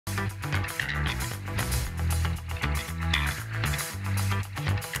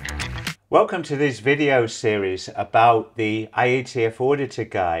Welcome to this video series about the IATF Auditor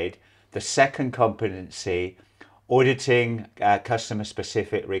Guide, the second competency, auditing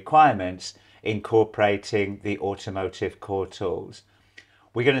customer-specific requirements, incorporating the automotive core tools.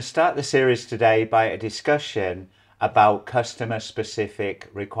 We're going to start the series today by a discussion about customer-specific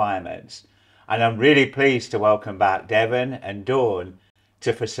requirements. And I'm really pleased to welcome back Devin and Dawn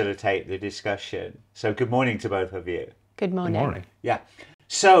to facilitate the discussion. So good morning to both of you. Good morning. Good morning. Yeah.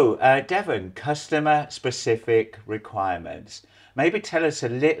 So, Devin, customer-specific requirements. Maybe tell us a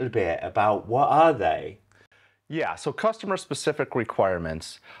little bit about what are they? Yeah, so customer-specific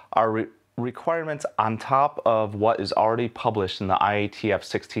requirements are requirements on top of what is already published in the IATF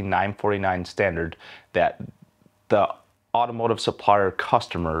 16949 standard that the automotive supplier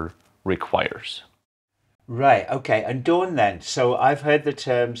customer requires. Right, okay. And Dawn then, so I've heard the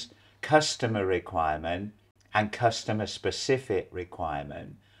terms customer requirement and customer-specific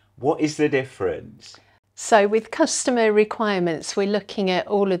requirement. What is the difference? So with customer requirements, we're looking at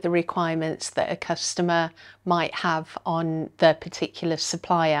all of the requirements that a customer might have on their particular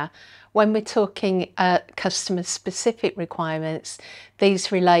supplier. When we're talking customer-specific requirements, these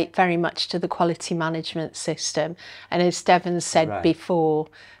relate very much to the quality management system. And as Devin said before,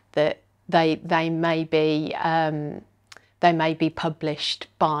 that they may be published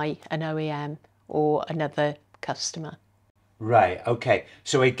by an OEM or another customer. Right, okay.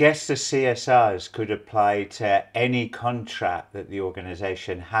 So I guess the CSRs could apply to any contract that the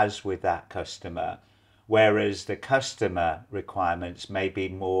organisation has with that customer, whereas the customer requirements may be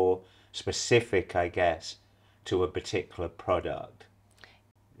more specific, I guess, to a particular product.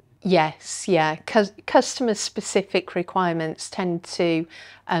 Yes, yeah. Customer specific requirements tend to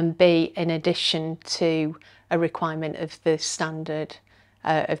be in addition to a requirement of the standard,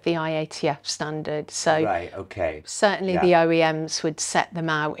 of the IATF standard. So right, okay. Certainly the OEMs would set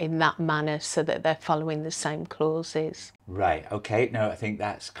them out in that manner so that they're following the same clauses. Right, okay. No, I think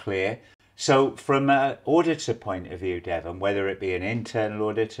that's clear. So from an auditor point of view, Devin, whether it be an internal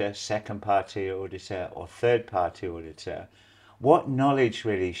auditor, second party auditor or third party auditor, what knowledge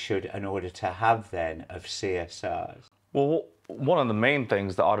really should an auditor have then of CSRs? Well, one of the main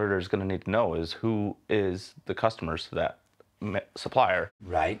things the auditor is going to need to know is who is the customers to that supplier.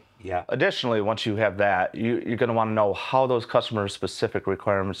 Right, yeah. Additionally, once you have that, you're going to want to know how those customer-specific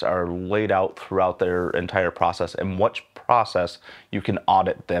requirements are laid out throughout their entire process and which process you can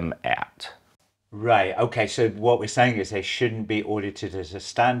audit them at. Right, okay, so what we're saying is they shouldn't be audited as a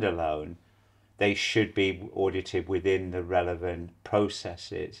standalone. They should be audited within the relevant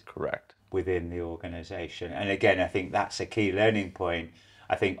processes. Correct. Within the organisation. And again, I think that's a key learning point.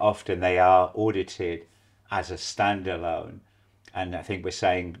 I think often they are audited as a standalone. And I think we're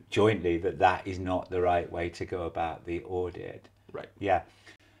saying jointly that that is not the right way to go about the audit. Right. Yeah.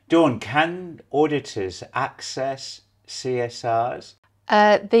 Dawn, can auditors access CSRs?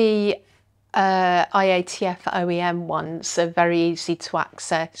 The IATF OEM ones are very easy to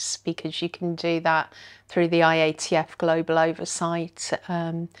access because you can do that through the IATF Global Oversight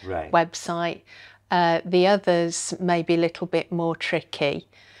website. The others may be a little bit more tricky.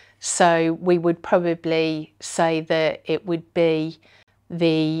 So we would probably say that it would be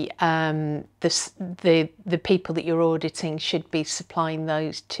the people that you're auditing should be supplying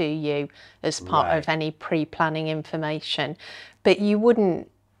those to you as part of any pre-planning information. But you wouldn't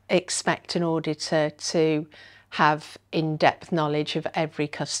expect an auditor to have in-depth knowledge of every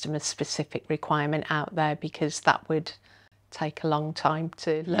customer-specific requirement out there because that would take a long time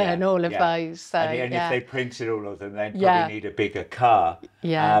to learn all of those. So, and if they printed all of them, they'd probably need a bigger car.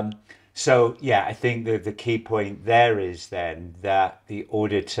 So I think that the key point there is then that the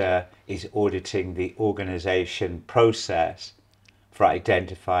auditor is auditing the organisation process for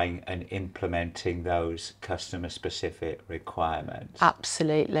identifying and implementing those customer-specific requirements.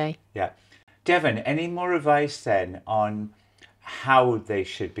 Absolutely. Yeah. Devin, any more advice then on how they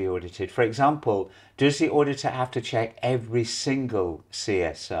should be audited? For example, does the auditor have to check every single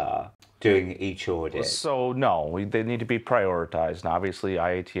CSR during each audit? So no, they need to be prioritized. And obviously,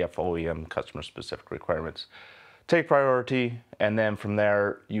 IATF OEM customer-specific requirements take priority, and then from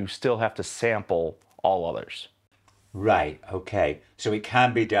there, you still have to sample all others. Right, okay. So it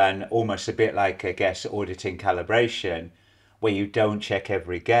can be done almost a bit like, I guess, auditing calibration, where you don't check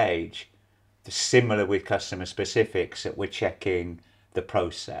every gauge. Similar with customer specifics, that we're checking the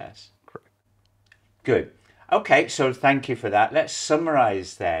process. Correct. Good. Okay, so thank you for that. Let's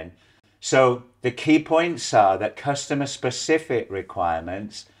summarize then. So the key points are that customer specific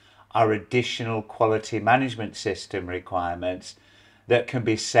requirements are additional quality management system requirements that can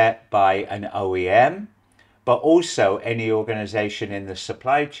be set by an OEM, but also any organization in the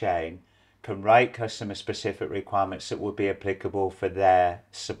supply chain can write customer specific requirements that will be applicable for their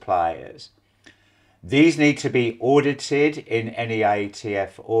suppliers. These need to be audited in any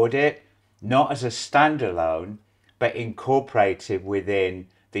IATF audit, not as a standalone, but incorporated within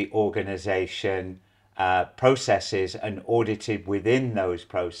the organization processes and audited within those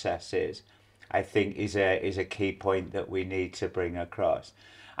processes, I think is a key point that we need to bring across.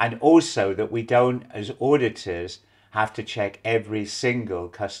 And also that we don't, as auditors, have to check every single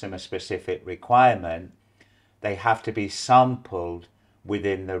customer specific requirement. They have to be sampled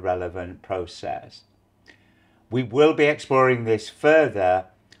within the relevant process. We will be exploring this further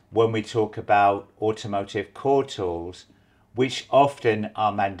when we talk about automotive core tools, which often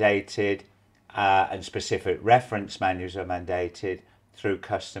are mandated and specific reference manuals are mandated through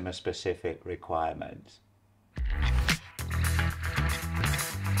customer specific requirements.